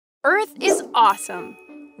Earth is awesome.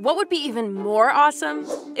 What would be even more awesome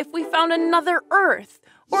if we found another Earth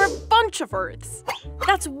or a bunch of Earths?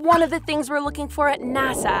 That's one of the things we're looking for at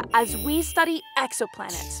NASA as we study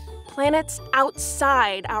exoplanets, planets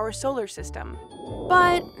outside our solar system.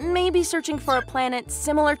 But maybe searching for a planet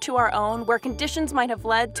similar to our own where conditions might have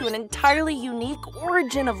led to an entirely unique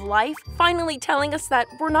origin of life, finally telling us that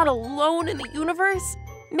we're not alone in the universe?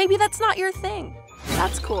 Maybe that's not your thing.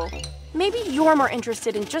 That's cool. Maybe you're more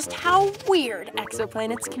interested in just how weird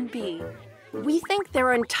exoplanets can be. We think there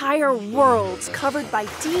are entire worlds covered by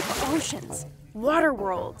deep oceans, water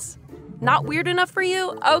worlds. Not weird enough for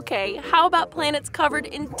you? Okay, how about planets covered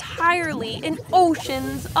entirely in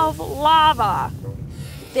oceans of lava?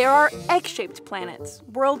 There are egg-shaped planets,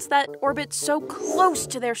 worlds that orbit so close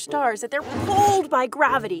to their stars that they're pulled by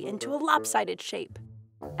gravity into a lopsided shape.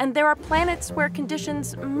 And there are planets where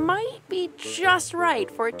conditions might be just right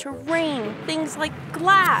for it to rain things like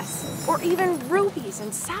glass or even rubies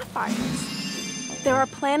and sapphires. There are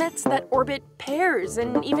planets that orbit pairs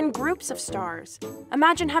and even groups of stars.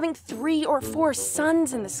 Imagine having 3 or 4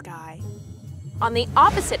 suns in the sky. On the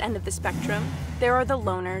opposite end of the spectrum, there are the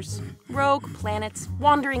loners, rogue planets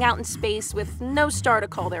wandering out in space with no star to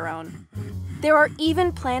call their own. There are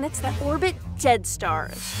even planets that orbit dead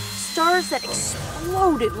stars, stars that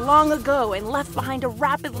exploded long ago and left behind a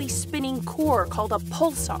rapidly spinning core called a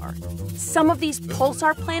pulsar. Some of these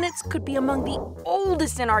pulsar planets could be among the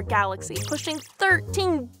oldest in our galaxy, pushing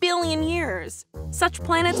 13 billion years. Such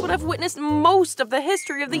planets would have witnessed most of the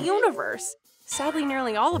history of the universe. Sadly,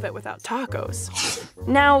 nearly all of it without tacos.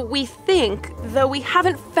 Now, we think, though we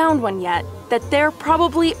haven't found one yet, that there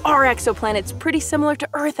probably are exoplanets pretty similar to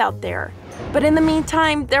Earth out there. But in the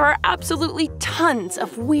meantime, there are absolutely tons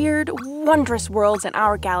of weird, wondrous worlds in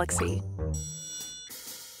our galaxy.